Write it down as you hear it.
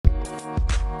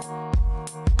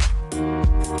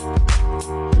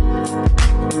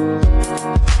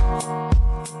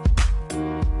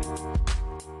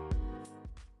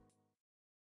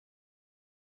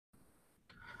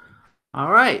All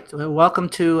right. Well, welcome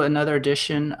to another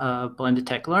edition of Blended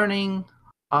Tech Learning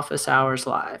Office Hours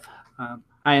Live.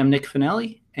 I am Nick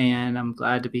Finelli, and I'm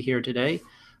glad to be here today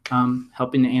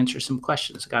helping to answer some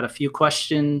questions. Got a few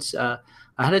questions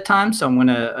ahead of time, so I'm going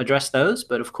to address those.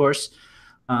 But of course,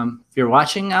 if you're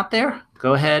watching out there,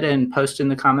 go ahead and post in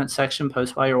the comment section,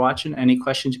 post while you're watching any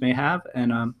questions you may have,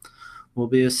 and we'll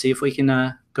be to see if we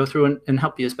can go through and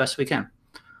help you as best we can.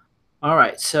 All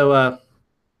right. So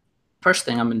first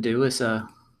thing I'm going to do is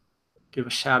give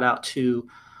a shout out to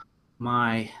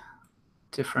my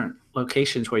different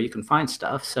locations where you can find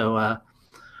stuff. So, of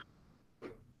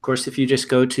course, if you just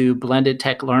go to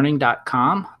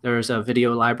blendedtechlearning.com, there's a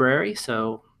video library.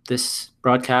 So this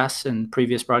broadcast and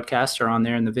previous broadcasts are on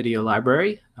there in the video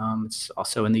library. It's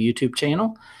also in the YouTube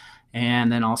channel.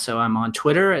 And then also I'm on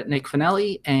Twitter at Nick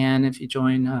Finelli. And if you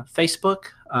join Facebook,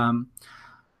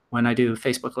 when I do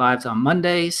Facebook Lives on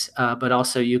Mondays, but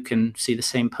also you can see the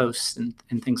same posts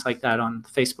and things like that on the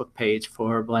Facebook page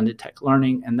for Blended Tech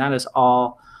Learning. And that is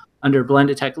all under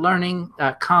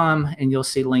blendedtechlearning.com, and you'll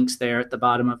see links there at the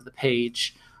bottom of the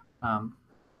page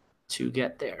to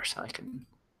get there. So I can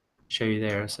show you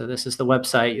there. So this is the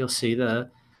website. You'll see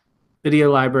the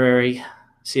video library,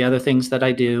 see other things that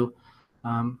I do,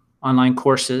 online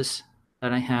courses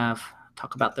that I have.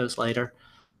 Talk about those later.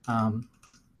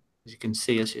 As you can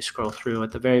see, as you scroll through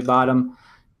at the very bottom,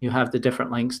 you have the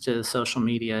different links to the social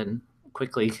media and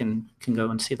quickly can go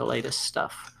and see the latest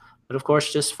stuff. But of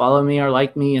course, just follow me or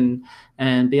like me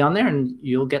and be on there, and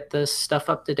you'll get this stuff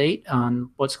up to date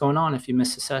on what's going on if you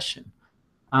miss a session.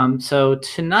 So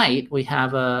tonight we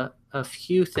have a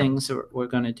few things that we're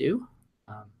going to do.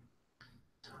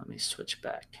 So let me switch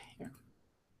back here.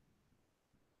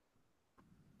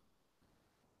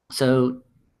 So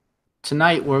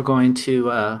tonight we're going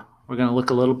to look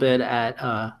a little bit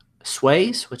at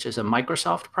Sways, which is a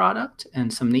Microsoft product,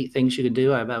 and some neat things you can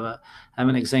do. I have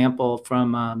an example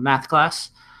from a math class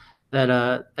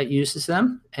that uses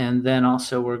them, and then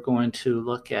also we're going to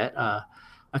look at a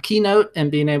keynote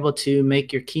and being able to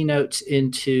make your keynotes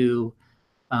into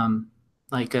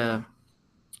like a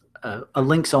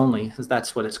links only, because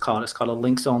that's what it's called. It's called a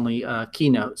links only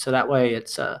keynote. So that way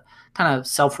it's kind of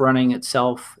self-running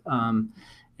itself.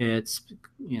 It's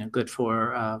good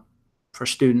for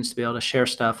students to be able to share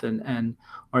stuff and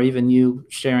or even you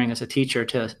sharing as a teacher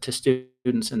to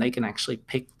students, and they can actually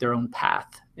pick their own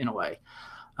path in a way.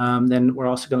 Then we're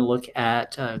also going to look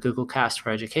at Google Cast for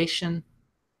Education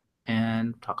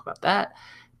and talk about that,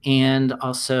 and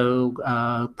also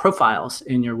profiles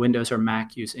in your Windows or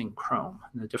Mac using Chrome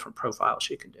and the different profiles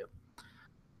you can do.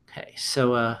 Okay,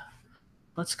 so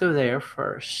let's go there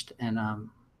first and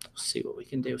see what we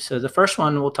can do. So the first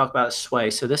one we'll talk about is Sway.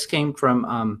 So this came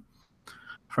from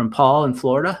Paul in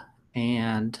Florida,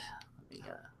 and let me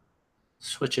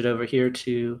switch it over here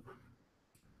to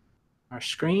our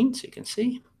screen so you can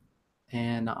see,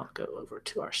 and I'll go over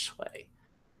to our Sway.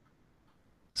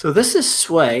 So this is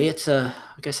Sway. It's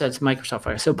like I said, it's Microsoft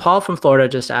Fire. So Paul from Florida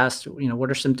just asked,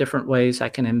 what are some different ways I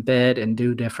can embed and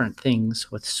do different things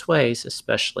with Sways,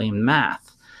 especially in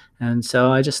math? And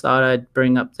so I just thought I'd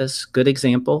bring up this good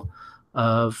example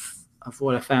of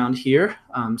what I found here.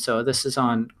 So this is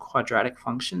on quadratic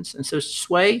functions. And so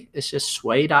Sway is just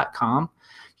sway.com.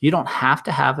 You don't have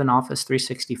to have an Office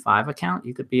 365 account.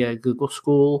 You could be a Google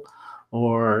School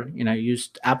or use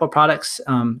Apple products.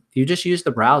 You just use the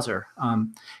browser.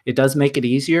 It does make it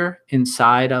easier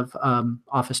inside of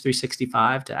Office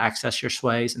 365 to access your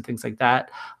Sways and things like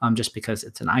that, just because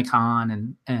it's an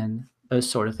icon and those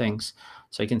sort of things.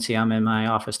 So you can see I'm in my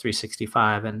Office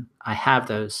 365 and I have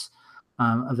those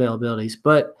availabilities.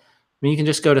 But you can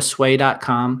just go to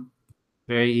sway.com,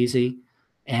 very easy,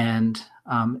 and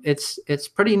it's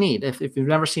pretty neat. If you've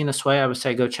never seen a Sway, I would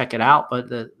say go check it out. But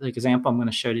the example I'm going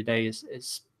to show today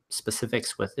is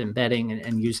specifics with embedding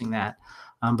and using that.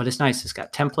 But it's nice. It's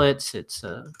got templates. It's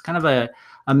kind of a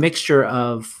mixture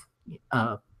of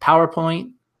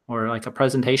PowerPoint or like a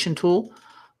presentation tool,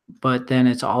 but then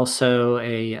it's also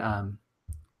a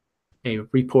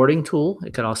reporting tool.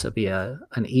 It could also be an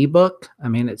ebook. I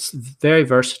mean, it's very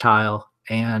versatile,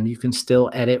 and you can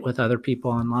still edit with other people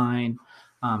online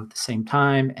at the same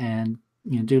time, and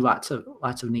do lots of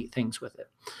neat things with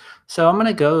it. So I'm going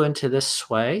to go into this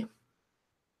Sway,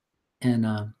 and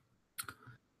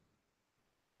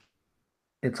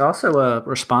it's also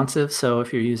responsive. So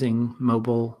if you're using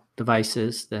mobile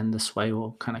devices, then the Sway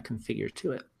will kind of configure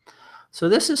to it. So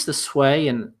this is the Sway,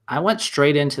 and I went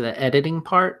straight into the editing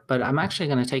part, but I'm actually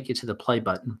going to take you to the play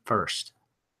button first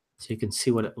so you can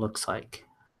see what it looks like.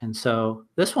 And so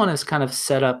this one is kind of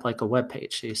set up like a web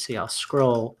page. So you see I'll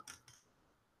scroll,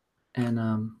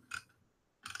 and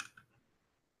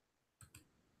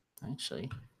Actually,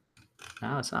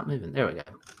 now it's not moving. There we go.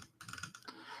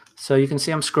 So you can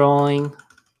see I'm scrolling.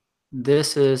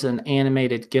 This is an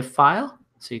animated GIF file.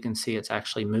 So you can see it's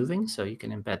actually moving. So you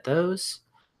can embed those.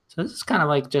 So this is kind of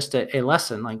like just a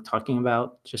lesson, like talking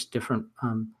about just different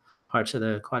parts of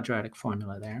the quadratic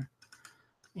formula there.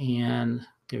 And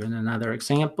giving another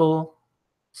example.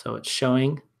 So it's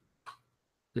showing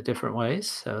the different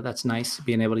ways. So that's nice,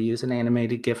 being able to use an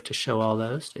animated GIF to show all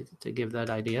those, to give that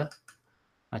idea.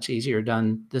 Much easier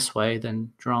done this way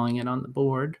than drawing it on the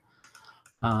board.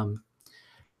 And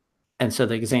so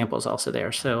the example is also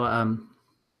there. So I'll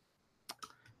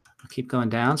keep going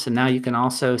down. So now you can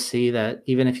also see that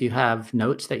even if you have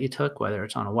notes that you took, whether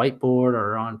it's on a whiteboard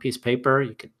or on a piece of paper,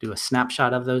 you could do a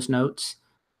snapshot of those notes,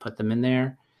 put them in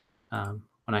there.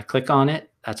 When I click on it,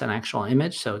 that's an actual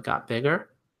image, so it got bigger.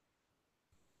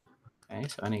 Okay,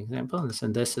 so any example,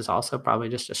 and this is also probably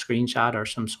just a screenshot or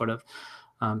some sort of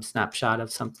snapshot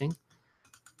of something.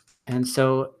 And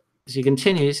so as you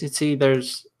continue, you can see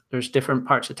there's different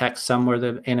parts of text. Some were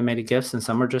the animated GIFs, and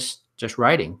some are just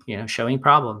writing, showing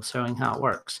problems, showing how it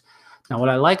works. Now, what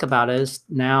I like about it is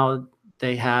now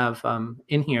they have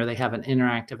in here, they have an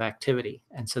interactive activity.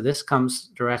 And so this comes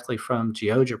directly from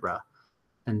GeoGebra.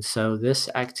 And so this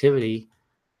activity,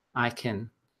 I can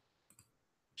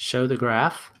show the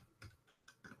graph.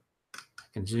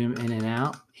 I can zoom in and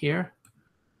out here,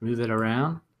 move it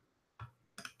around.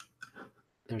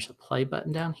 There's a play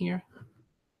button down here.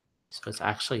 So it's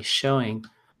actually showing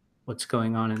what's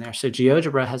going on in there. So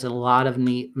GeoGebra has a lot of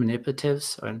neat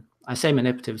manipulatives, and I say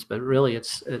manipulatives, but really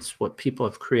it's what people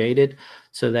have created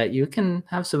so that you can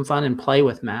have some fun and play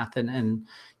with math and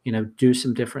do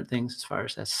some different things as far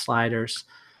as sliders.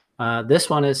 This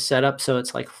one is set up so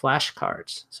it's like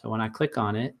flashcards. So when I click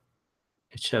on it,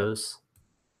 it shows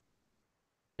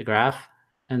the graph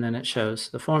and then it shows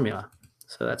the formula.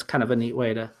 So that's kind of a neat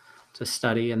way to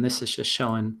study. And this is just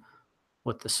showing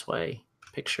what the sway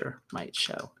picture might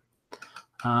show.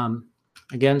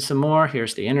 Again, some more.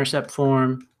 Here's the intercept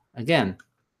form. Again,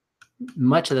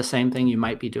 much of the same thing you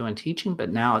might be doing teaching,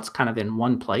 but now it's kind of in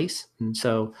one place. And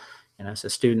so, as a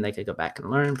student, they could go back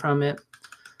and learn from it.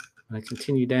 I'm going to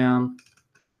continue down,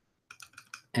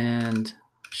 and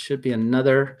should be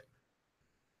another.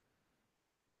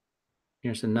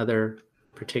 Here's another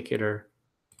particular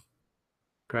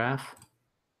graph.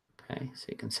 Okay, so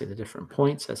you can see the different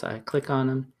points as I click on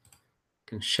them. You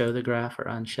can show the graph or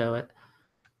unshow it.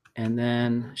 And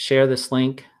then share this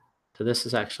link. So this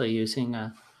is actually using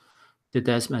the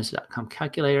Desmos.com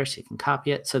calculator, so you can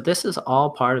copy it. So this is all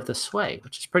part of the Sway,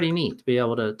 which is pretty neat to be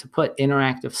able to put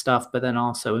interactive stuff, but then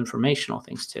also informational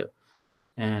things too.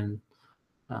 And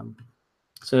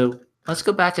so let's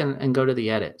go back and go to the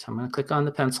edit. So I'm going to click on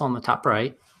the pencil on the top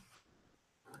right.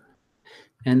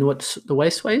 And the way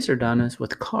Sways are done is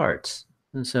with cards.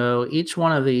 And so each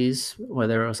one of these,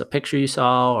 whether it was a picture you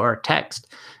saw or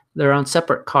text, they're on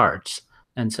separate cards.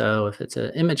 And so if it's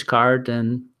an image card,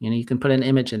 then you can put an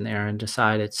image in there and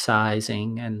decide its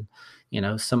sizing and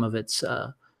some of its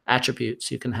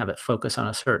attributes. You can have it focus on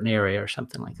a certain area or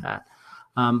something like that.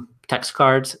 Text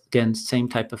cards, again, same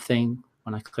type of thing.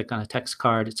 When I click on a text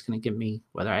card, it's going to give me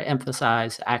whether I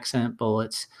emphasize, accent,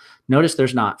 bullets. Notice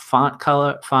there's not font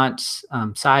color, fonts,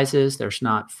 sizes. There's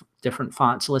not different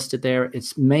fonts listed there.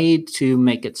 It's made to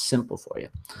make it simple for you.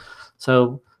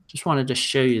 So just wanted to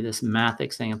show you this math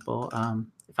example.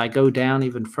 If I go down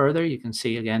even further, you can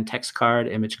see again, text card,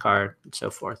 image card, and so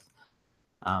forth.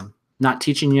 Not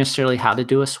teaching you necessarily how to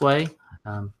do a sway.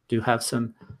 Do have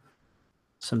some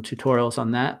tutorials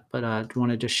on that, but I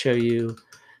wanted to show you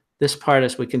this part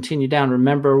as we continue down.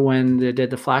 Remember when they did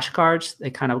the flashcards,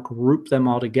 they kind of grouped them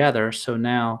all together. So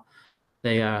now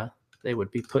they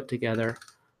would be put together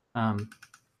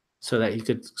so that you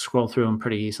could scroll through them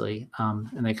pretty easily.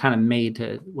 And they kind of made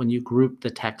to, when you group the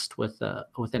text with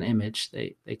an image,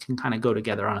 they can kind of go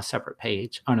together on a separate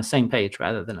page, on the same page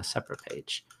rather than a separate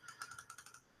page.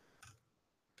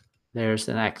 There's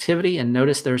an activity, and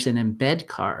notice there's an embed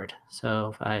card.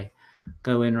 So if I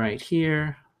go in right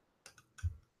here,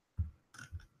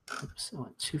 oops, I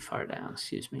went too far down,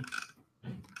 excuse me.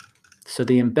 So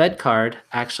the embed card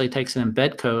actually takes an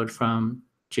embed code from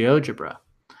GeoGebra.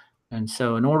 And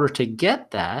so in order to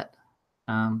get that,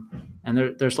 and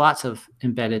there's lots of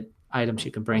embedded items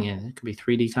you can bring in. It could be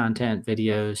 3D content,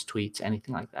 videos, tweets,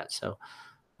 anything like that. So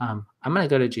I'm going to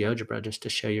go to GeoGebra just to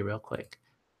show you real quick.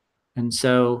 And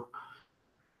so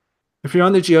if you're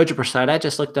on the GeoGebra side, I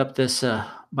just looked up this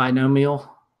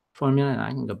binomial formula, and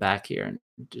I can go back here and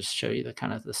just show you the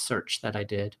kind of the search that I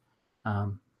did.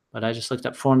 But I just looked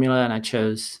up formula and I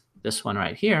chose this one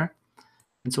right here.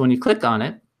 And so when you click on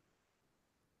it,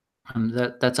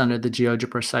 That's under the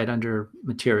GeoGebra site under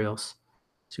materials.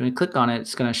 So when you click on it,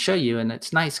 it's going to show you, and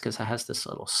it's nice because it has this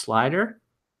little slider.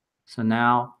 So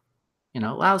now, it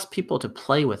allows people to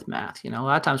play with math. A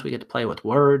lot of times we get to play with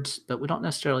words, but we don't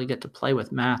necessarily get to play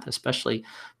with math, especially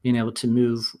being able to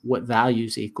move what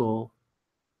values equal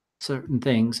certain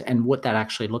things and what that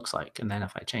actually looks like. And then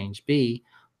if I change B,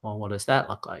 well, what does that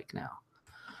look like now?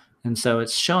 And so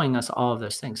it's showing us all of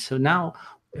those things. So now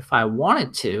if I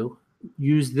wanted to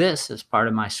use this as part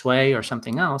of my Sway or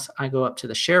something else, I go up to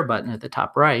the share button at the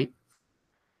top right,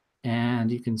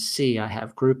 and you can see I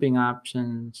have grouping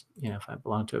options. If I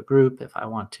belong to a group, if I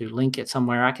want to link it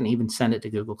somewhere, I can even send it to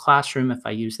Google Classroom if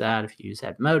I use that. If you use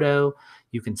Edmodo,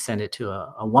 you can send it to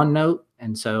a OneNote.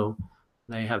 And so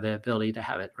they have the ability to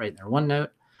have it right in their OneNote.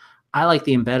 I like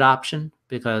the embed option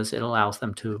because it allows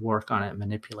them to work on it and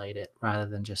manipulate it rather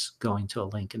than just going to a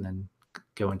link and then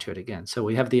going to it again. So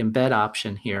we have the embed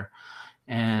option here,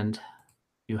 and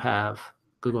you have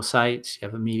Google Sites, you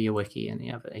have a MediaWiki, and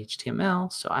you have an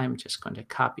HTML. So I'm just going to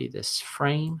copy this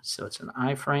frame. So it's an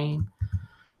iframe.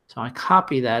 So I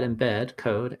copy that embed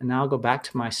code, and now I'll go back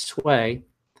to my Sway,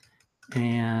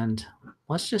 and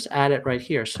let's just add it right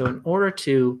here. So in order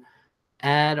to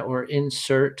add or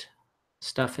insert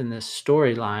stuff in this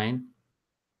storyline,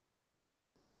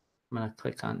 I'm going to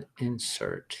click on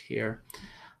insert here.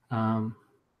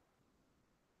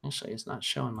 Actually, it's not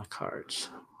showing my cards.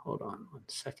 Hold on 1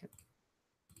 second.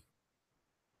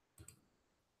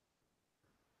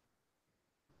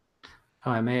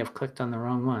 Oh, I may have clicked on the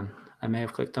wrong one. I may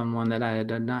have clicked on one that I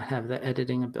did not have the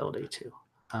editing ability to.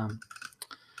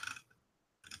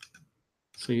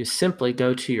 So you simply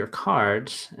go to your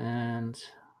cards, and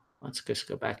let's just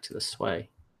go back to the Sway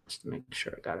just to make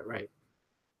sure I got it right.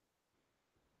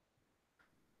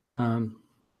 I'm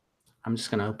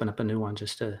just going to open up a new one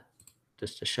just to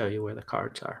show you where the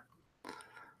cards are.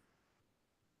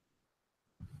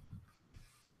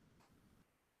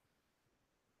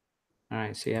 All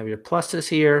right, so you have your pluses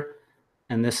here,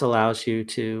 and this allows you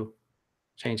to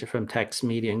change it from text,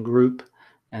 media, and group.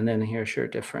 And then here's your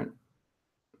different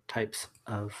types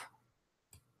of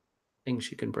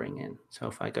things you can bring in. So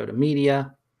if I go to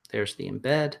media, there's the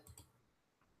embed.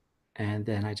 And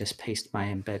then I just paste my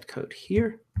embed code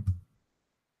here.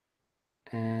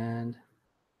 And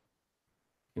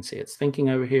you can see it's thinking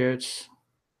over here. It's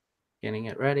getting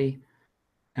it ready.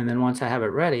 And then once I have it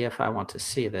ready, if I want to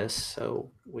see this,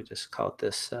 so we just call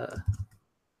this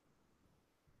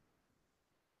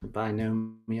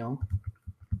binomial.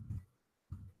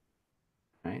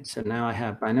 All right, so now I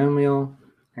have binomial,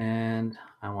 and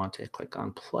I want to click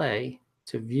on play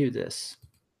to view this.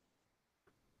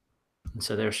 And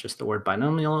so there's just the word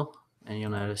binomial, and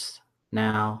you'll notice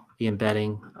now the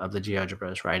embedding of the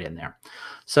GeoGebra is right in there.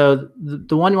 So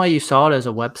the one way you saw it as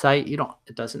a website,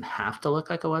 it doesn't have to look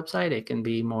like a website. It can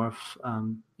be more,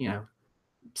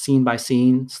 scene by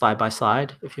scene, slide by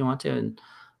slide, if you want to. And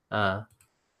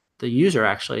the user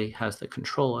actually has the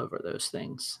control over those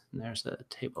things. And there's a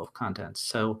table of contents.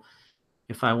 So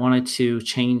if I wanted to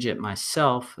change it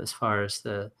myself as far as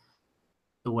the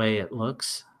way it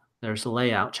looks, there's the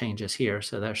layout changes here.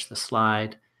 So there's the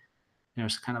slide.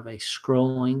 There's kind of a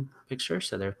scrolling picture.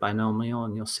 So there's binomial,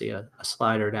 and you'll see a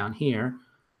slider down here.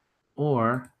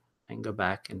 Or I can go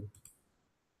back and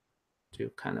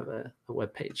do kind of a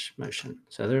web page motion.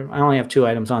 So I only have 2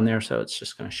 items on there, so it's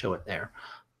just going to show it there.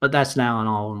 But that's now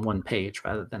all on one page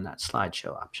rather than that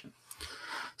slideshow option.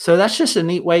 So that's just a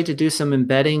neat way to do some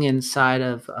embedding inside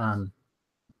of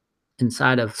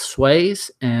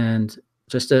Sways, and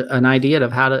just an idea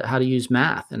of how to use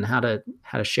math and how to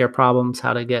share problems,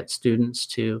 how to get students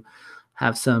to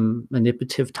have some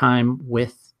manipulative time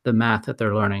with the math that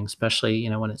they're learning, especially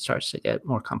when it starts to get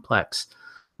more complex.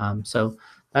 So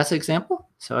that's an example.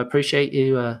 So I appreciate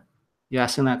you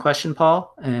asking that question,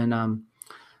 Paul, and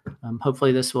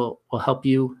hopefully this will help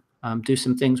you do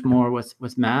some things more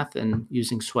with math and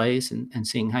using Sways, and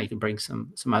seeing how you can bring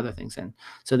some other things in.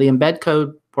 So the embed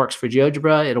code works for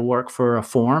GeoGebra. It'll work for a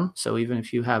form. So even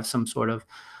if you have some sort of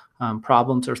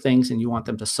problems or things and you want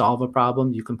them to solve a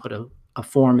problem, you can put a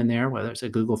form in there, whether it's a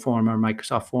Google form or a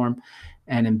Microsoft form,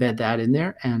 and embed that in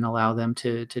there and allow them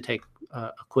to take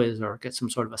a quiz or get some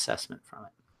sort of assessment from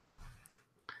it.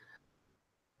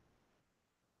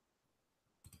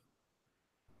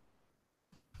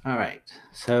 All right,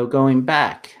 so going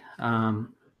back, let's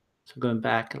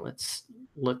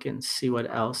look and see what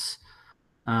else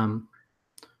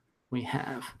we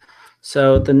have.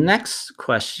 So the next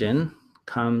question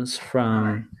comes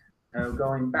from, so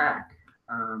going back,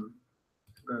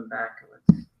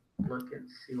 let's look and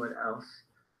see what else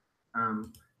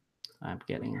I'm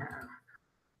getting.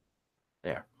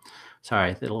 There.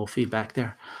 Sorry, the little feedback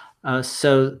there.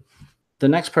 So the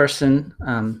next person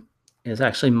is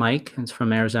actually Mike. He's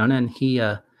from Arizona, and he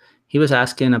was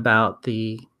asking about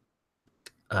the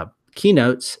uh,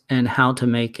 keynotes and how to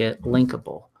make it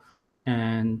linkable,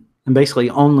 and basically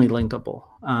only linkable.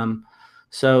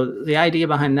 So the idea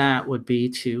behind that would be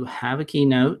to have a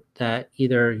keynote that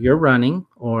either you're running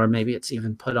or maybe it's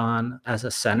even put on as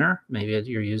a center. Maybe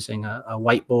you're using a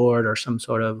whiteboard or some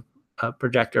sort of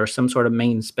projector or some sort of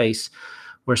main space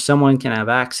where someone can have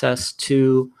access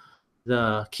to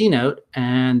the keynote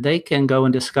and they can go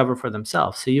and discover for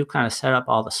themselves. So you kind of set up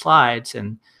all the slides,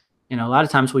 and a lot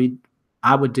of times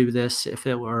I would do this if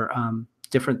it were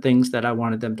different things that I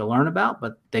wanted them to learn about,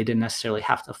 but they didn't necessarily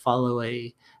have to follow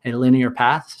a linear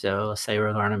path. So let's say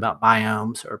we're learning about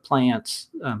biomes or plants,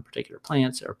 particular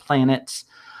plants or planets.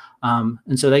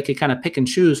 And so they could kind of pick and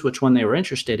choose which one they were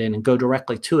interested in and go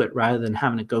directly to it rather than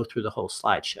having to go through the whole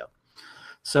slideshow.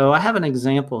 So I have an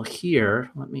example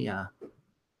here. Let me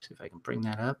see if I can bring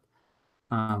that up,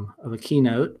 of a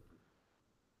keynote.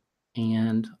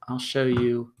 And I'll show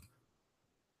you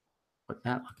what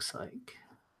that looks like.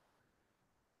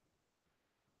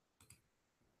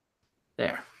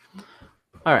 There.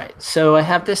 All right, so I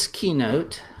have this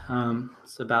keynote.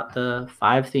 It's about the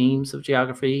 5 themes of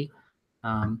geography,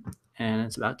 and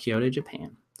it's about Kyoto,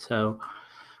 Japan. So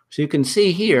you can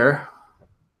see here,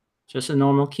 just a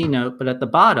normal keynote, but at the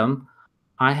bottom,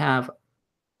 I have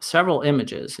several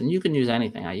images, and you can use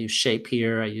anything. I use shape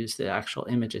here, I use the actual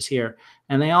images here,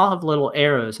 and they all have little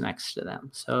arrows next to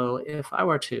them. So if I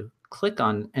were to click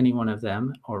on any one of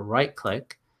them or right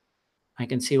click, I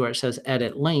can see where it says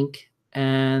edit link,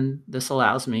 and this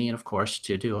allows me, of course,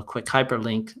 to do a quick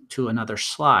hyperlink to another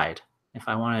slide. If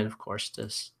I wanted, of course, to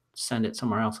send it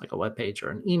somewhere else like a web page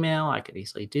or an email, I could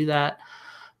easily do that.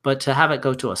 But to have it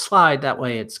go to a slide, that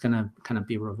way it's going to kind of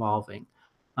be revolving.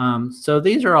 So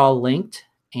these are all linked,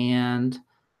 and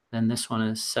then this one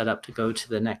is set up to go to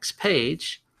the next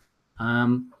page.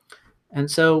 And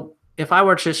so if I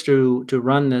were just to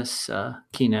run this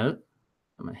keynote,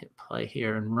 I'm going to hit play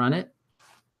here and run it.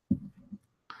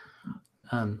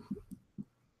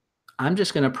 I'm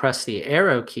just going to press the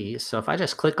arrow keys. So if I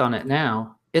just click on it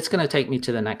now, it's going to take me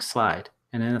to the next slide.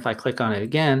 And then if I click on it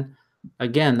again,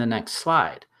 the next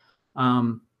slide.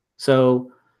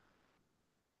 So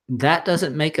that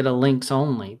doesn't make it a links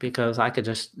only, because I could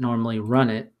just normally run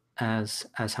it as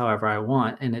however I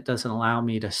want, and it doesn't allow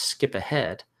me to skip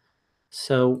ahead.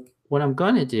 So what I'm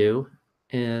going to do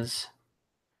is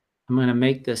I'm going to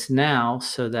make this now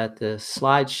so that the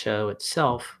slideshow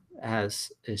itself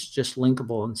is just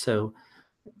linkable, and so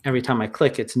every time I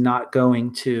click, it's not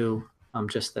going to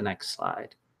just the next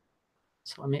slide.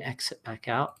 So let me exit back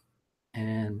out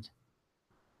and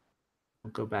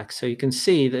we'll go back. So you can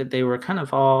see that they were kind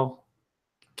of all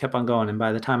kept on going, and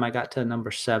by the time I got to number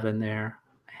 7 there,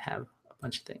 I have a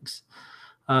bunch of things.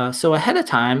 So ahead of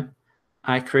time,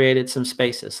 I created some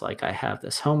spaces. Like I have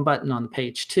this home button on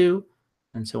page 2,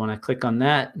 and so when I click on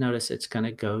that, notice it's going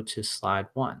to go to slide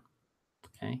 1.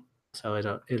 Okay, so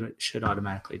it should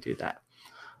automatically do that.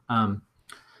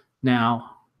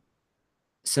 Now,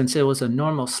 since it was a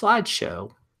normal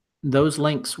slideshow, those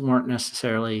links weren't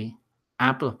necessarily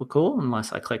applicable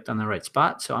unless I clicked on the right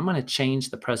spot. So I'm going to change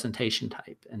the presentation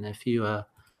type. And if you're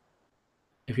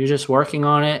just working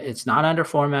on it, it's not under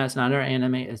format, it's not under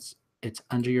animate, it's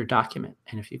under your document.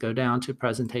 And if you go down to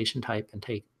presentation type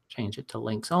and change it to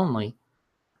links only,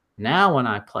 now when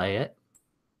I play it,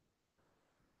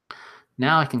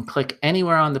 now I can click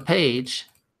anywhere on the page,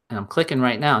 and I'm clicking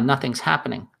right now, nothing's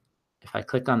happening. If I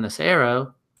click on this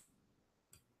arrow,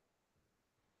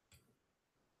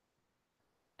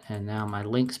 and now my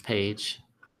links page,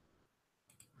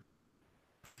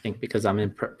 I think because I'm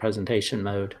in presentation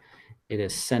mode, it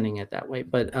is sending it that way.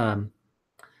 But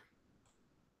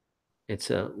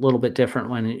it's a little bit different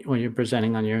when you're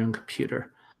presenting on your own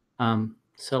computer.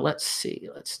 So let's see,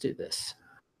 let's do this.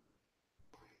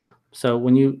 So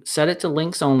when you set it to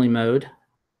links only mode,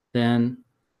 then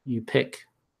you pick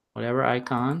whatever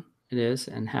icon it is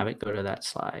and have it go to that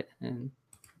slide, and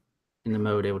in the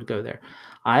mode it would go there.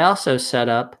 I also set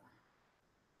up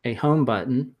a home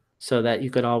button so that you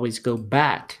could always go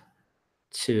back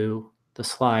to the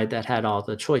slide that had all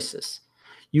the choices.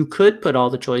 You could put all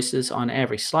the choices on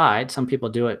every slide. Some people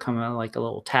do it coming like a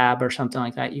little tab or something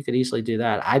like that. You could easily do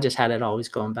that. I just had it always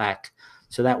going back,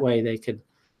 so that way they could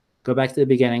go back to the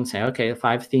beginning, say, okay, the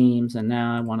 5 themes, and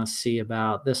now I want to see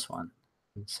about this one.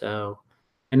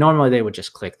 And normally they would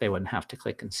just click. They wouldn't have to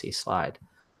click and see slide,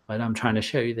 but I'm trying to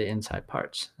show you the inside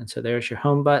parts. And so there's your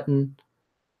home button,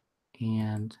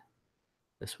 and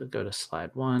this would go to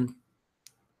slide 1.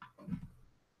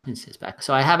 This is back.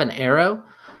 So I have an arrow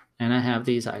and I have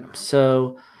these items.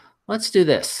 So let's do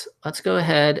this. Let's go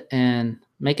ahead and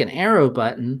make an arrow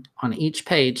button on each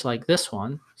page like this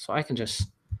one. So I can just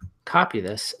copy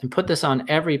this and put this on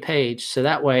every page. So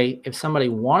that way, if somebody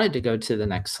wanted to go to the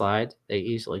next slide, they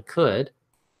easily could.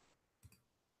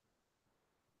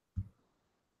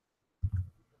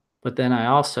 But then I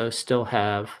also still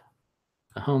have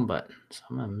the home button. So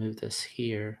I'm going to move this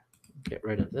here, get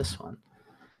rid of this one,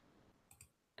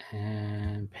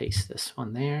 and paste this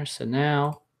one there. So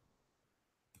now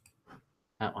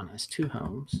that one has two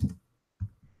homes.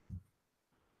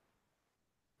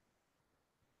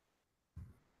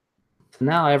 So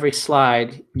now every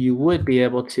slide, you would be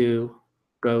able to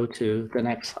go to the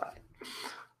next slide.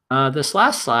 This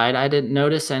last slide, I didn't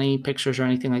notice any pictures or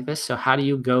anything like this. So how do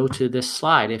you go to this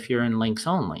slide if you're in links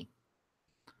only?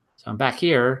 So I'm back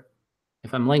here.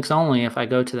 If I'm links only, if I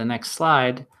go to the next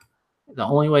slide, the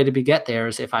only way to get there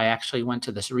is if I actually went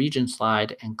to this region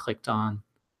slide and clicked on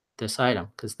this item,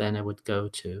 because then it would go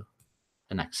to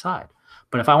the next slide.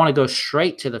 But if I want to go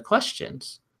straight to the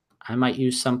questions, I might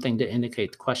use something to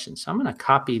indicate the question. So I'm going to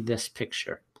copy this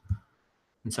picture.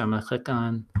 And so I'm going to click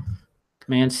on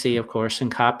Command C, of course,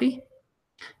 and copy,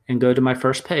 and go to my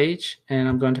first page, and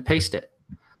I'm going to paste it.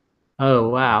 Oh,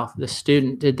 wow, the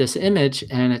student did this image,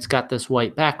 and it's got this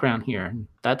white background here.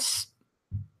 That's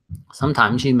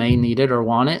sometimes you may need it or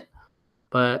want it,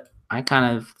 but I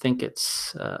kind of think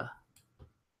it's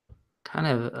kind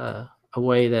of a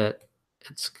way that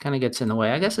it's kind of gets in the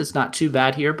way. I guess it's not too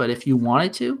bad here, but if you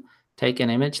wanted to take an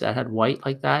image that had white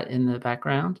like that in the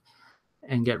background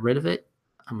and get rid of it,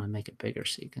 I'm going to make it bigger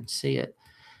so you can see it,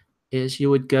 is you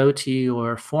would go to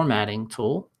your formatting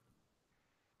tool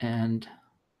and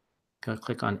go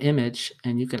click on image,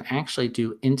 and you can actually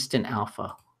do instant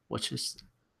alpha, which is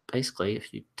basically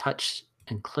if you touch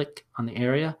and click on the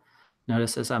area,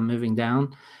 notice as I'm moving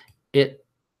down, it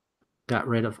got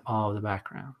rid of all of the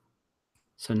background.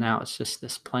 So now it's just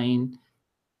this plain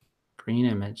green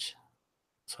image.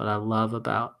 That's what I love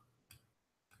about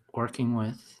working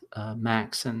with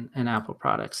Macs and Apple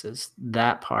products, is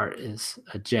that part is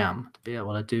a gem to be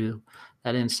able to do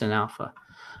that instant alpha.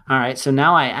 All right, so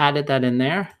now I added that in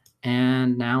there,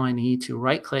 and now I need to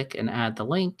right click and add the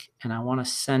link, and I want to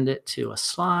send it to a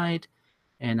slide,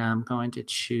 and I'm going to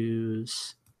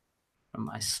choose from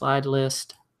my slide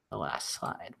list the last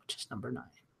slide, which is number 9.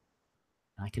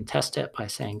 I can test it by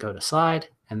saying go to slide,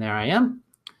 and there I am.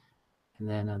 And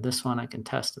then this one I can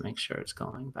test to make sure it's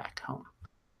going back home.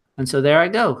 And so there I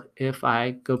go. If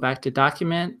I go back to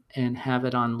document and have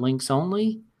it on links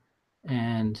only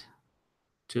and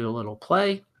do a little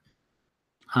play,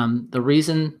 the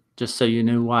reason, just so you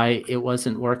knew why it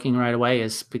wasn't working right away,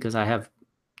 is because I have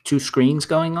 2 screens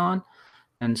going on.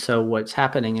 And so what's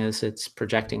happening is it's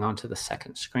projecting onto the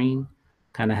second screen,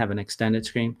 kind of have an extended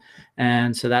screen.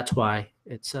 And so that's why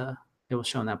it was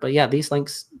showing that. But yeah, these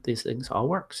things all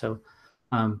work. So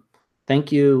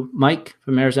thank you, Mike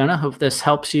from Arizona. Hope this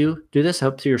helps you do this.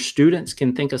 Hope your students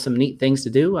can think of some neat things to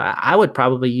do. I would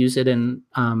probably use it in,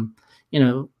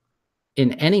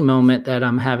 in any moment that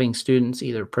I'm having students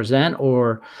either present,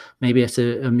 or maybe it's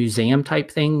a museum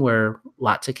type thing where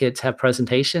lots of kids have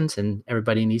presentations and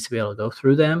everybody needs to be able to go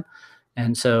through them.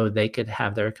 And so they could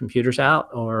have their computers out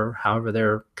or however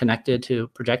they're connected to a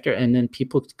projector, and then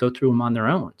people could go through them on their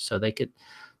own. So they could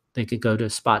go to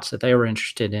spots that they were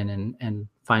interested in and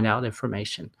find out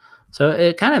information. So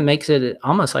it kind of makes it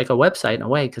almost like a website in a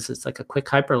way, because it's like a quick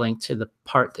hyperlink to the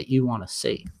part that you want to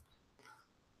see.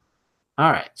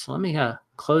 All right, so let me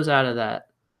close out of that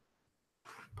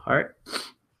part.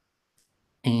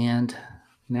 And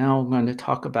now I'm going to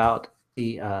talk about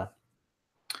the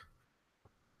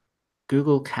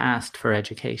Google Cast for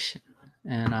Education.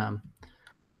 And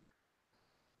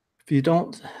if you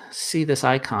don't see this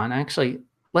icon, actually,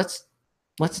 let's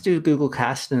do Google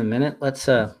Cast in a minute. Let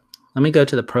me go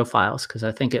to the profiles, because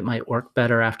I think it might work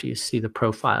better after you see the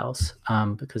profiles,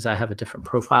 because I have a different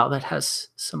profile that has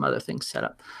some other things set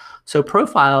up. So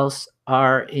profiles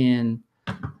are in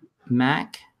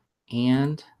Mac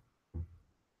and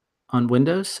on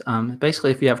Windows.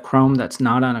 Basically, if you have Chrome that's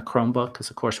not on a Chromebook,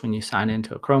 because of course when you sign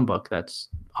into a Chromebook, that's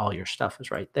all your stuff is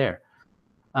right there.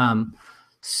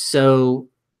 So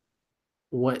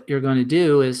what you're going to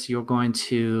do is you're going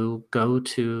to go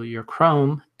to your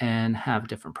Chrome and have a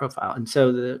different profile. And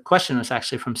so the question was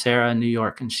actually from Sarah in New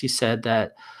York, and she said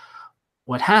that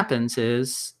what happens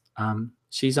is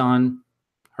she's on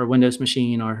her Windows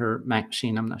machine or her Mac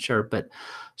machine, I'm not sure, but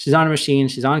she's on a machine,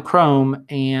 she's on Chrome,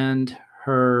 and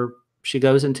she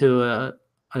goes into a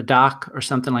doc or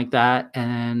something like that,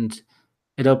 and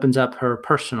it opens up her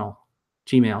personal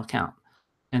Gmail account.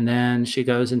 and then she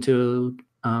goes into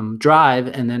Drive,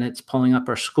 and then it's pulling up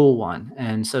her school one.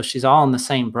 And so she's all in the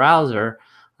same browser,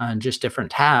 just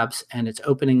different tabs, and it's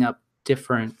opening up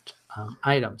different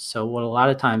items. So what a lot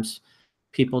of times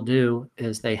people do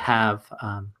is they have,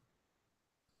 I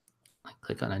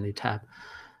click on a new tab.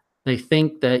 They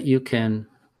think that you can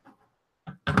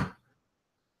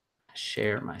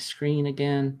share my screen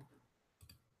again.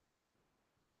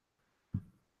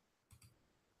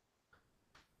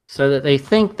 So that they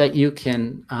think that you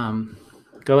can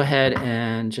go ahead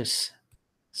and just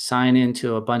sign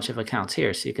into a bunch of accounts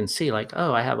here. So you can see like,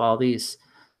 oh, I have all these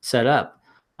set up.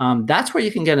 That's where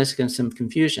you can get into some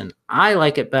confusion. I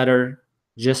like it better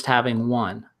just having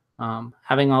one.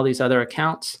 Having all these other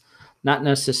accounts, not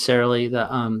necessarily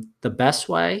the best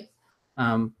way,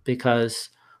 because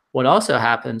what also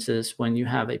happens is when you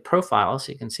have a profile,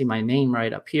 so you can see my name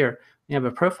right up here, you have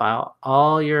a profile,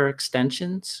 all your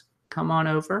extensions come on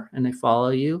over and they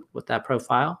follow you with that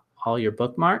profile. All your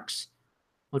bookmarks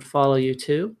would follow you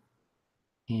too.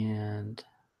 And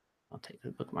I'll take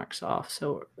the bookmarks off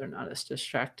so they're not as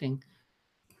distracting.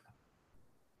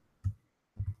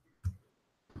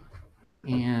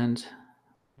 And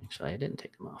actually, I didn't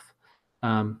take them off.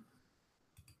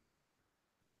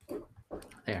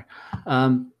 There.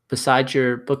 Besides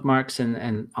your bookmarks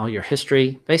and all your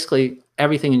history, basically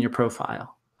everything in your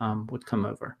profile would come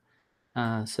over.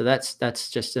 So that's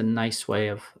just a nice way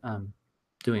of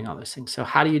doing all those things. So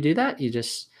how do you do that? You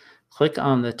just click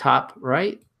on the top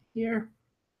right here,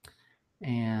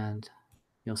 and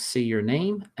you'll see your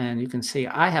name, and you can see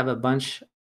I have a bunch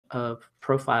of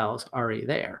profiles already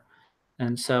there.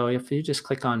 And so if you just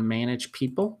click on Manage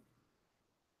People,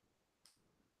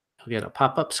 you'll get a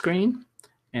pop-up screen,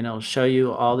 and it'll show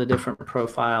you all the different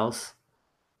profiles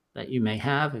that you may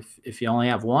have. If you only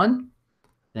have one,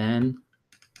 then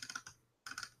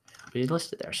it'll be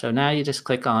listed there. So now you just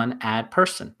click on Add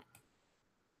Person.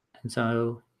 And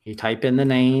so you type in the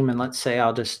name, and let's say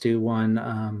I'll just do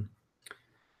one.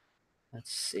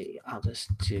 Let's see, I'll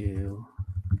just do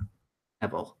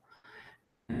Neville.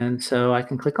 And so I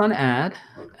can click on add.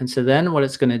 And so then what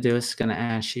it's going to do is it's going to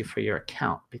ask you for your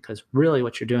account, because really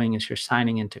what you're doing is you're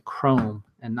signing into Chrome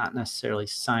and not necessarily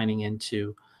signing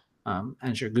into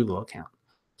as your Google account.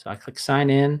 So I click sign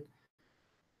in,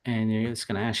 and it's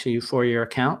going to ask you for your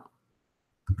account.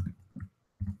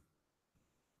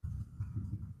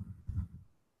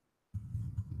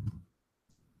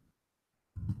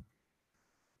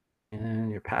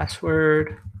 And your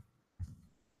password.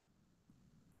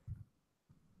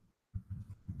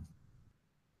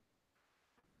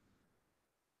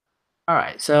 All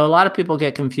right, so a lot of people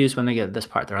get confused when they get this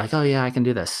part. They're like, oh, yeah, I can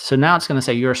do this. So now it's going to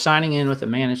say you're signing in with a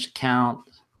managed account.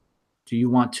 Do you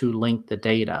want to link the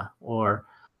data? Or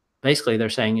basically, they're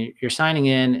saying you're signing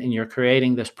in and you're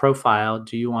creating this profile.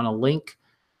 Do you want to link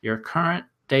your current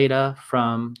data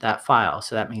from that file?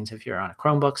 So that means if you're on a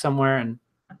Chromebook somewhere, and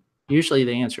usually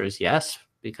the answer is yes,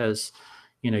 because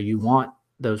you want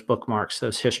those bookmarks,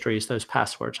 those histories, those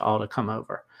passwords all to come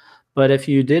over. But if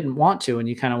you didn't want to and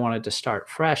you kind of wanted to start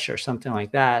fresh or something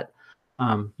like that,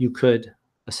 you could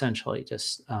essentially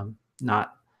just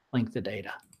not link the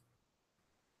data.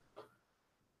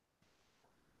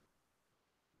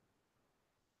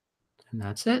 And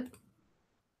that's it.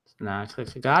 So now I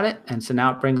click got it. And so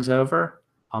now it brings over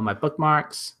all my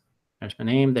bookmarks. There's my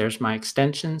name. There's my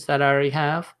extensions that I already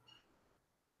have.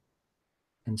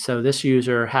 And so this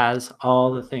user has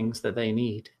all the things that they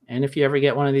need. And if you ever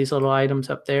get one of these little items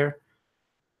up there,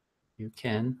 you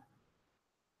can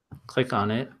click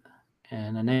on it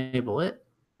and enable it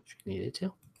if you needed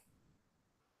to.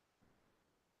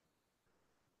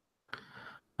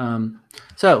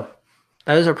 So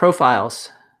those are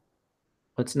profiles.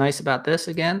 What's nice about this,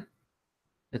 again,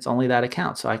 it's only that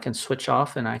account. So I can switch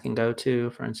off and I can go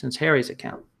to, for instance, Harry's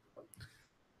account.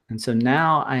 And so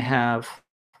now I have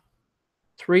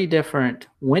 3 different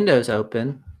windows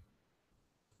open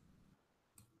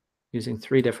using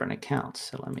 3 different accounts.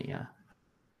 So let me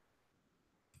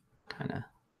kind of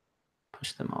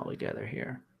push them all together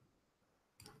here.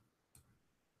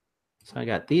 So I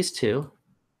got these 2,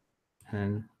 and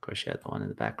then of course you had the one in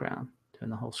the background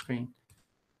doing the whole screen.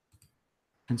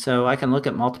 And so I can look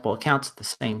at multiple accounts at the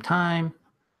same time.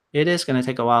 It is going to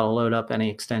take a while to load up any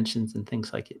extensions and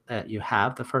things like that you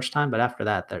have the first time, but after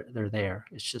that, they're there.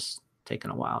 It's just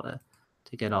taken a while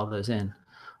to get all those in.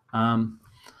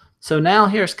 So now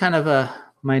here's kind of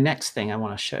my next thing I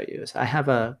want to show you is I have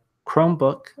a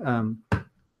Chromebook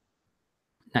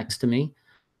next to me.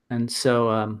 And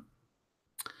so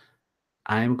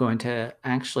I'm going to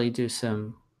actually do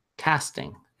some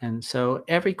casting. And so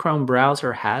every Chrome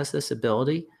browser has this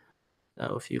ability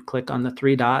So if you click on the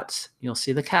three dots, you'll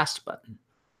see the cast button.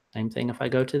 Same thing if I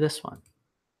go to this one.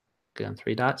 Go on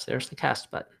three dots, there's the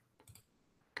cast button.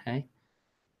 Okay.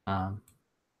 Um,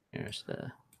 Here's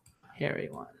the hairy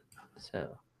one.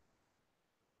 So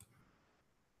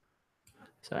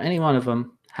any one of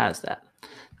them has that.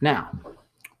 Now,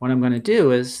 what I'm going to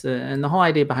do is, and the whole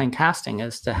idea behind casting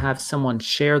is to have someone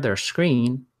share their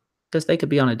screen because they could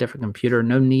be on a different computer.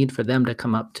 No need for them to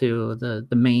come up to the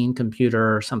main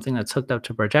computer or something that's hooked up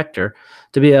to a projector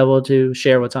to be able to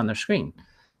share what's on their screen.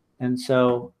 And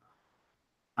so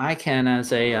I can,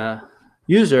 as a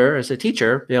user, as a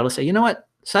teacher, be able to say, you know what,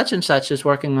 such and such is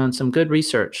working on some good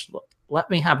research. Let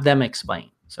me have them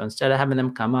explain. So instead of having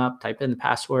them come up, type in the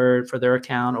password for their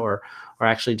account, or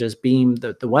actually just beam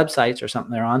the websites or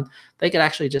something they're on, they could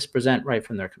actually just present right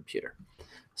from their computer.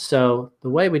 So the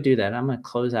way we do that, I'm going to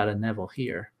close out of Neville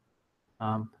here.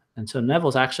 And so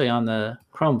Neville's actually on the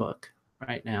Chromebook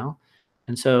right now.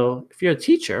 And so if you're a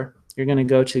teacher, you're going to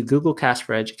go to Google Cast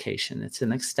for Education. It's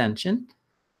an extension.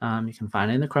 You can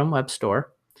find it in the Chrome Web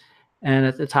Store. And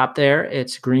at the top there,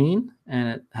 it's green, and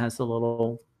it has the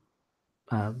little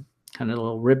kind of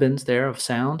little ribbons there of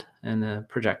sound and the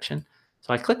projection.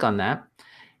 So I click on that.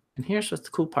 And here's what's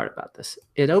the cool part about this.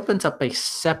 It opens up a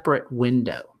separate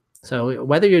window. So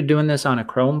whether you're doing this on a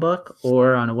Chromebook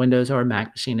or on a Windows or a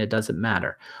Mac machine, it doesn't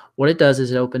matter. What it does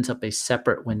is it opens up a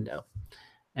separate window.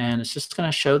 And it's just going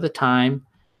to show the time.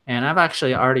 And I've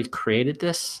actually already created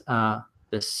this,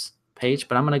 this page,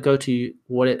 but I'm going to go to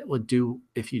what it would do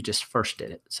if you just first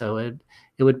did it. So it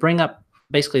would bring up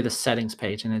basically the settings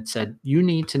page, and it said, you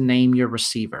need to name your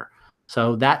receiver.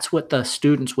 So that's what the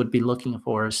students would be looking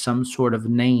for, is some sort of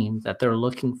name that they're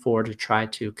looking for to try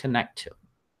to connect to.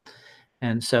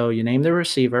 And so you name the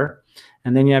receiver,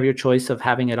 and then you have your choice of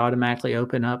having it automatically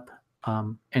open up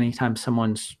anytime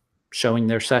someone's showing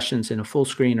their sessions in a full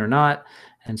screen or not,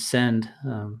 and send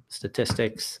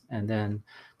statistics, and then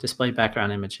display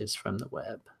background images from the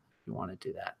web if you want to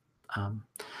do that.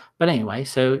 But anyway,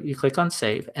 so you click on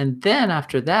save, and then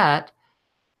after that,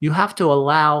 you have to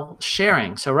allow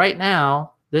sharing. So right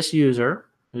now, this user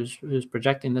who's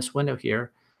projecting this window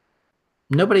here,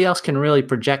 nobody else can really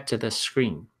project to this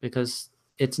screen because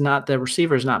it's not, the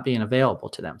receiver is not being available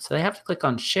to them. So they have to click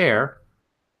on share.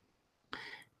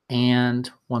 And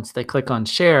once they click on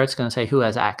share, it's going to say who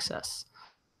has access.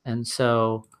 And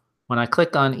so when I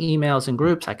click on emails and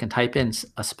groups, I can type in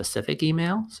a specific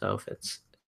email. So if it's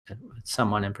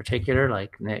someone in particular,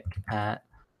 like Nick at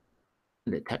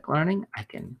Tech Learning, I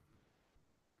can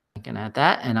add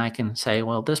that, and I can say,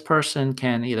 well, this person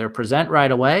can either present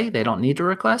right away. They don't need to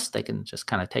request. They can just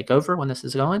kind of take over when this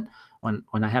is going, when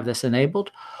I have this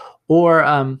enabled, or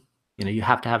you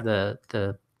have to have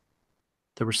the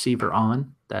receiver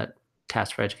on, that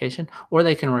Cast for Education, or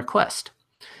they can request.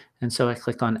 And so I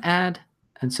click on add,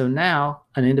 and so now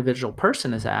an individual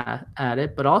person is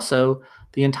added, but also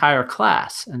the entire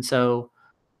class. And so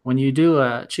when you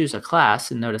do choose a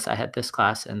class, and notice I had this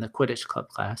class and the Quidditch Club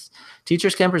class,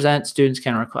 teachers can present, students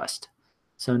can request.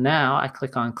 So now I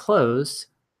click on close,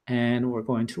 and we're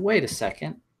going to wait a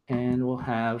second, and we'll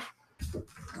have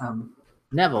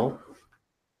Neville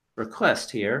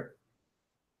request here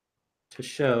to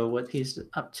show what he's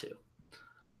up to.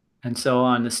 And so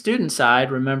on the student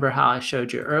side, remember how I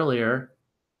showed you earlier,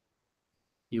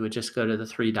 you would just go to the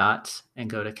three dots and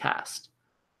go to cast.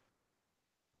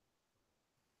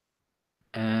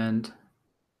 And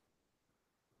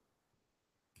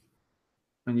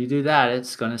when you do that,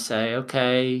 it's going to say,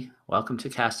 okay, welcome to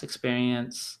Cast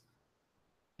Experience.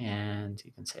 And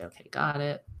you can say, okay, got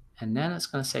it. And then it's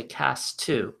going to say cast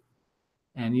to.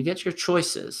 And you get your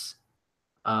choices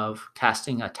of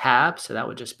casting a tab. So that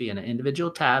would just be an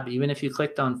individual tab. Even if you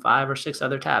clicked on 5 or 6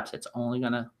 other tabs, it's only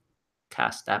going to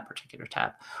cast that particular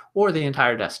tab, or the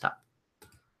entire desktop.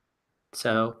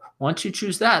 So once you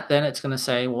choose that, then it's going to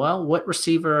say, well, what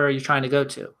receiver are you trying to go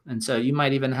to? And so you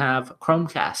might even have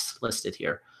Chromecast listed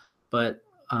here. But,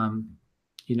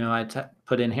 I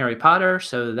put in Harry Potter,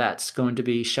 so that's going to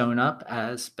be shown up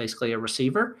as basically a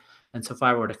receiver. And so if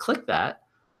I were to click that,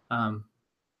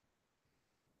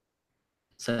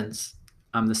 since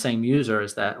I'm the same user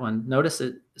as that one, notice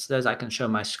it says I can show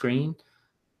my screen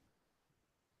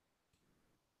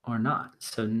or not.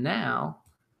 So now,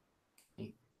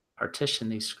 partition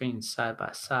these screens side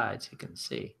by side so you can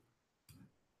see.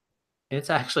 It's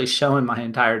actually showing my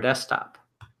entire desktop.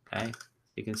 Okay,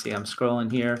 you can see I'm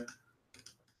scrolling here.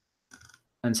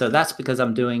 And so that's because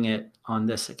I'm doing it on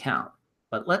this account.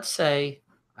 But let's say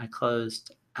I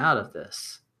closed out of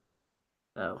this.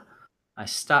 So I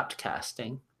stopped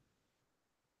casting.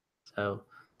 So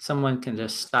someone can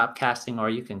just stop casting, or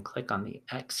you can click on the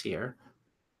X here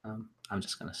I'm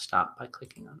just going to stop by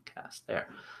clicking on cast there.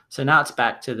 So now it's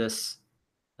back to this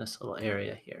little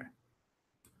area here.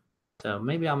 So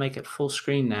maybe I'll make it full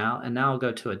screen now, and now I'll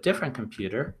go to a different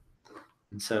computer.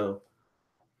 And so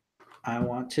I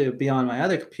want to be on my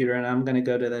other computer, and I'm going to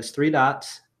go to those three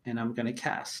dots, and I'm going to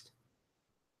cast.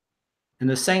 And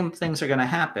the same things are going to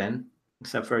happen,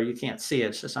 except for you can't see it.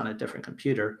 It's just on a different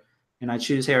computer. And I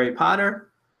choose Harry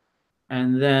Potter,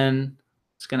 and then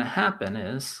what's going to happen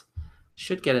is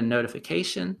should get a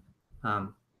notification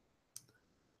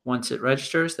once it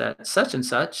registers that such and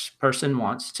such person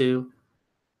wants to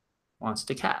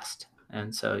cast,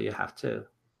 and so you have to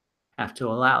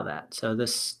allow that. So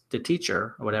the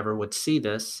teacher or whatever would see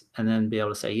this and then be able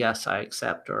to say, yes, I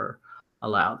accept or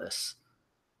allow this.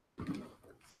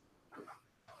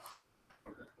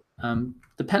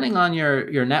 Depending on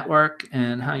your network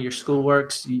and how your school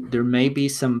works, there may be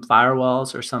some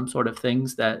firewalls or some sort of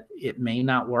things that it may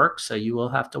not work. So you will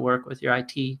have to work with your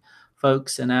IT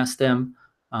folks and ask them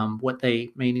what they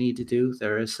may need to do.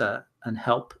 There is a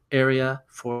help area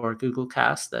for Google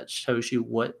Cast that shows you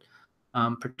what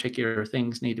particular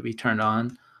things need to be turned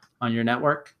on your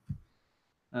network.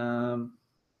 All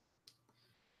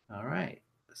right,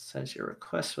 it says your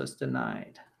request was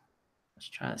denied. Let's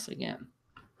try this again.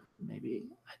 Maybe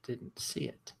I didn't see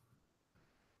it.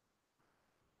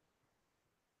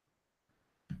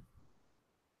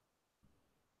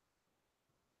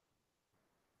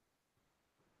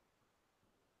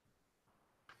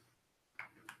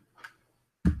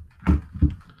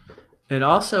 It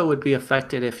also would be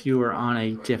affected if you were on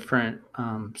a different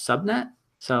subnet.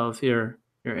 So if your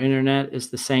internet is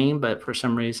the same, but for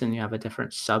some reason you have a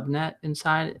different subnet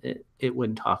inside, it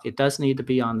wouldn't talk. It does need to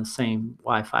be on the same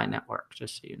Wi-Fi network,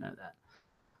 just so you know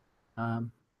that.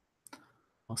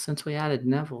 Well, since we added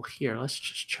Neville here, let's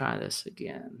just try this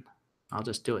again. I'll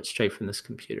just do it straight from this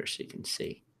computer so you can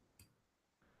see.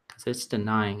 Because it's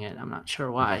denying it. I'm not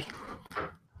sure why.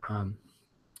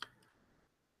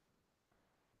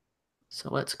 So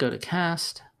let's go to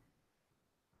cast.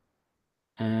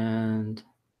 And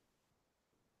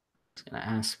it's going to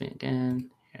ask me again,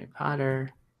 Harry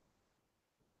Potter.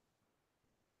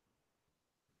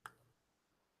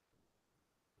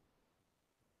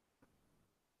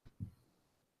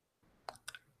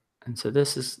 And so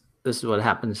this is what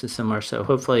happens is similar. So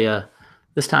hopefully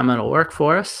this time it'll work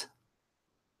for us.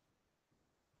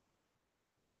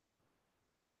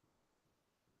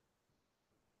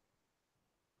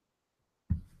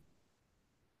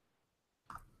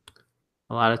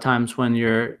 A lot of times when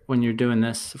you're doing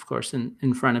this, of course,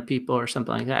 in front of people or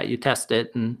something like that, you test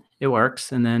it and it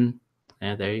works, and then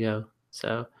there you go.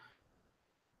 So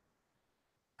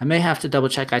I may have to double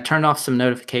check. I turned off some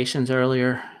notifications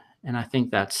earlier, and I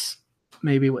think that's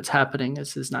maybe what's happening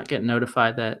is not getting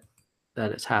notified that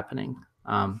it's happening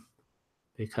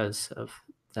because of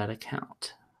that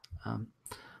account.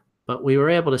 But we were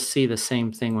able to see the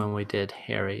same thing when we did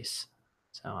Harry's.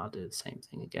 So I'll do the same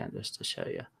thing again just to show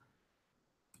you.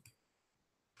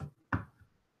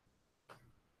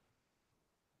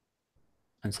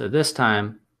 And so this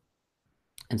time,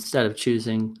 instead of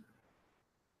choosing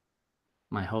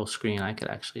my whole screen, I could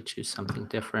actually choose something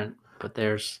different. But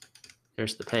there's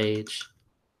the page.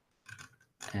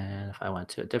 And if I went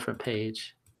to a different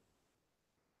page,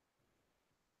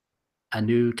 a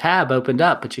new tab opened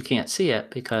up, but you can't see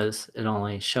it because it's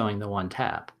only showing the one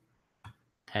tab.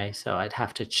 Okay, so I'd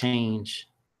have to change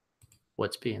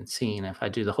what's being seen. If I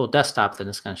do the whole desktop, then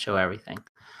it's going to show everything.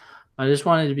 I just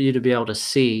wanted you to be able to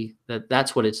see that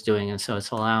that's what it's doing. And so it's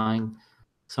allowing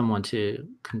someone to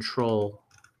control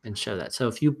and show that. So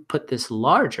if you put this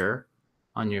larger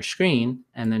on your screen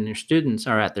and then your students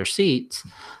are at their seats,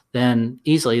 then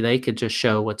easily they could just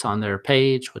show what's on their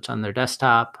page, what's on their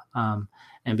desktop, and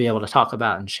be able to talk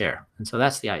about and share. And so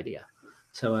that's the idea.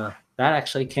 So that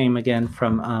actually came again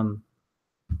from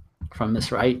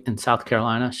Miss Wright in South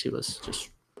Carolina. She was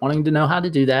just wanting to know how to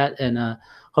do that. And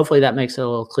hopefully that makes it a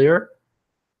little clearer.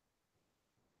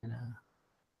 And,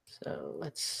 so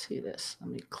let's see this. Let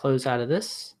me close out of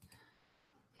this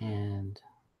and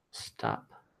stop.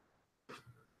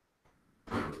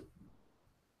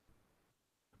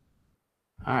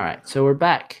 All right, so we're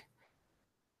back.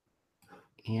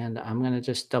 And I'm going to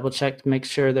just double check to make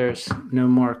sure there's no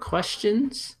more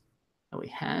questions that we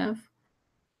have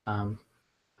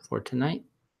for tonight.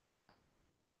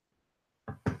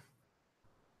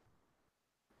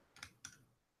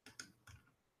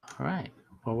 All right,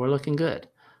 well, we're looking good.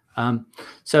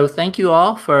 So thank you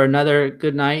all for another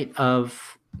good night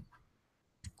of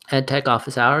EdTech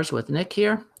Office Hours with Nick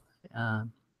here.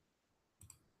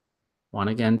 Want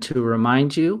again to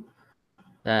remind you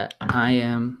that I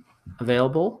am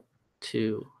available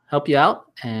to help you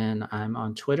out, and I'm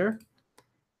on Twitter,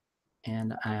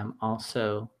 and I am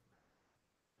also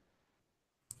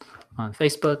on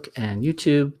Facebook and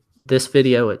YouTube. This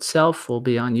video itself will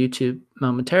be on YouTube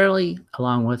momentarily,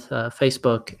 along with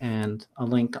Facebook and a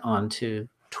link onto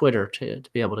Twitter to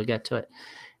be able to get to it.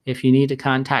 If you need to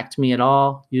contact me at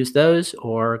all, use those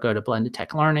or go to Blended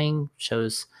Tech Learning.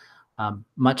 Shows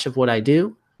much of what I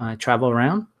do. I travel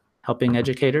around helping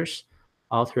educators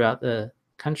all throughout the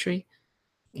country.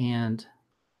 And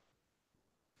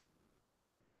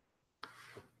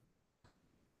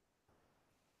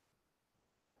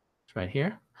it's right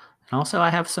here. And also, I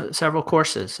have several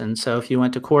courses. And so if you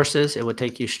went to courses, it would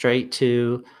take you straight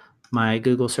to my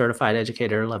Google Certified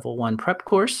Educator Level 1 prep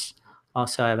course.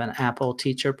 Also, I have an Apple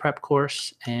Teacher prep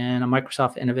course and a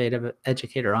Microsoft Innovative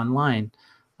Educator Online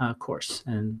course.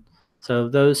 And so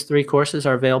those 3 courses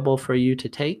are available for you to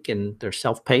take, and they're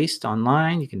self-paced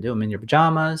online. You can do them in your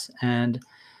pajamas, and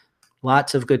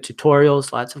lots of good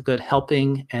tutorials, lots of good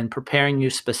helping and preparing you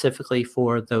specifically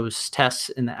for those tests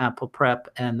in the Apple Prep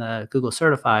and the Google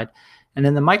Certified. And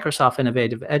then the Microsoft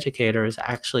Innovative Educators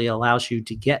actually allows you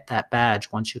to get that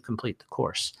badge once you complete the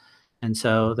course. And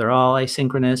so they're all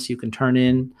asynchronous. You can turn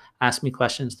in, ask me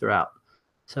questions throughout.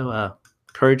 So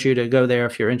encourage you to go there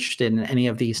if you're interested in any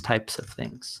of these types of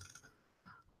things.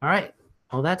 All right.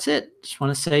 Well, that's it. Just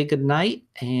want to say good night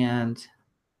and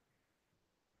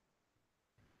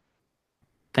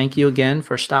thank you again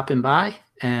for stopping by,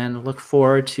 and look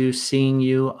forward to seeing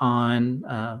you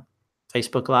on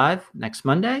Facebook Live next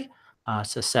Monday.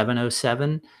 It's a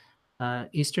 7:07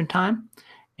 Eastern Time.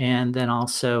 And then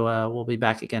also we'll be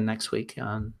back again next week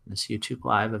on this YouTube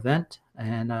Live event,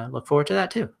 and look forward to that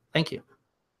too. Thank you.